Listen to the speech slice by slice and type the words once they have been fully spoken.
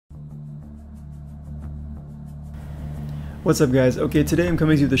What's up guys? Okay, today I'm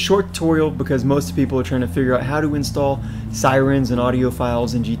coming to you with a short tutorial because most people are trying to figure out how to install Sirens and audio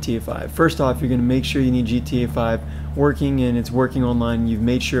files in GTA 5. First off, you're going to make sure you need GTA 5 working and it's working online. You've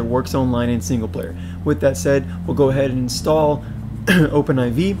made sure it works online and single player. With that said, we'll go ahead and install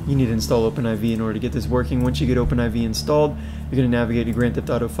OpenIV. You need to install OpenIV in order to get this working. Once you get OpenIV installed, you're going to navigate to Grand Theft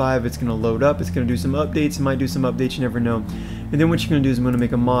Auto 5. It's going to load up. It's going to do some updates. It might do some updates, you never know. And then what you're going to do is I'm going to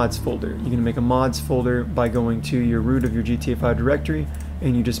make a mods folder. You're going to make a mods folder by going to your root of your GTA 5 directory,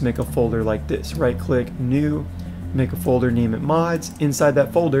 and you just make a folder like this. Right click, new, make a folder, name it mods. Inside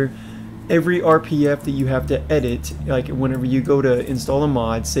that folder, every RPF that you have to edit, like whenever you go to install a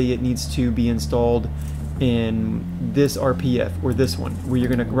mod, say it needs to be installed in this RPF or this one, where you're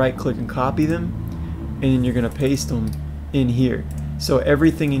going to right click and copy them, and then you're going to paste them in here. So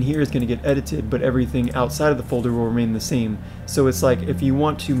everything in here is going to get edited, but everything outside of the folder will remain the same. So it's like if you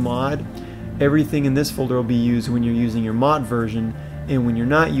want to mod, everything in this folder will be used when you're using your mod version, and when you're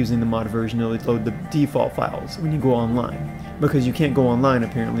not using the mod version, it'll load the default files when you go online, because you can't go online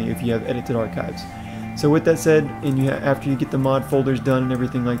apparently if you have edited archives. So with that said, and after you get the mod folders done and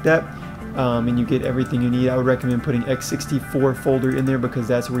everything like that, and you get everything you need, I would recommend putting x64 folder in there, because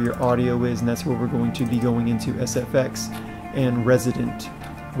that's where your audio is, and that's where we're going to be going into SFX and Resident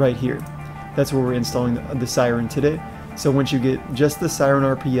right here. That's where we're installing the Siren today. So once you get just the Siren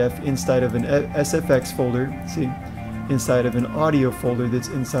RPF inside of an SFX folder, see, inside of an audio folder that's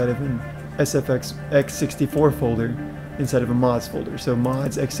inside of an SFX x64 folder, inside of a mods folder. So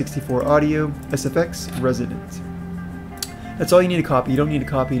mods x64 audio, SFX, Resident. That's all you need to copy. You don't need to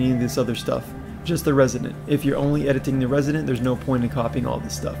copy any of this other stuff, just the Resident. If you're only editing the Resident, there's no point in copying all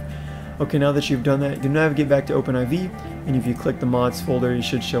this stuff. Okay, now that you've done that, you navigate back to OpenIV, and if you click the mods folder, it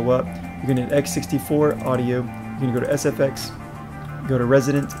should show up. You're going to hit x64 audio, you're going to go to SFX, go to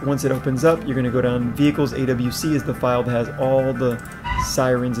Resident. Once it opens up, you're going to go down Vehicles. AWC is the file that has all the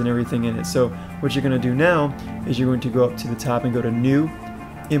Sirens and everything in it. So what you're going to do now is you're going to go up to the top and go to New,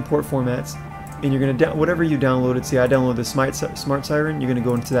 Import Formats, and you're going to whatever you downloaded. See, I downloaded the Smart Siren. You're going to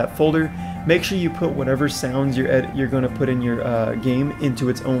go into that folder. Make sure you put whatever sounds you're going to put in your game into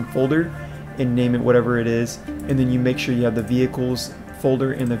its own folder, and name it whatever it is. And then you make sure you have the Vehicles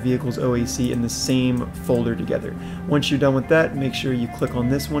folder and the Vehicles OAC in the same folder together. Once you're done with that, make sure you click on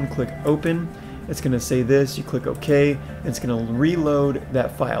this one, click Open. It's going to say this. You click OK. It's going to reload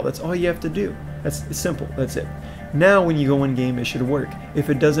that file. That's all you have to do. It's simple. That's it. Now when you go in game, it should work. If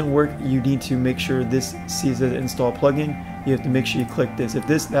it doesn't work, you need to make sure this says install plugin. You have to make sure you click this. If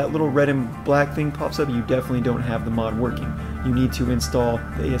that little red and black thing pops up, you definitely don't have the mod working. You need to install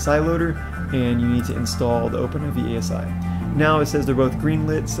the ASI loader, and you need to install the OpenIV ASI. Now it says they're both green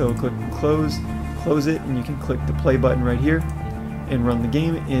lit, so click close it, and you can click the play button right here and run the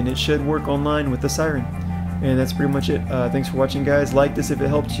game, and it should work online with the Siren. And that's pretty much it. Thanks for watching guys. Like this if it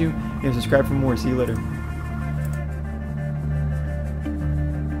helped you, and subscribe for more. See you later.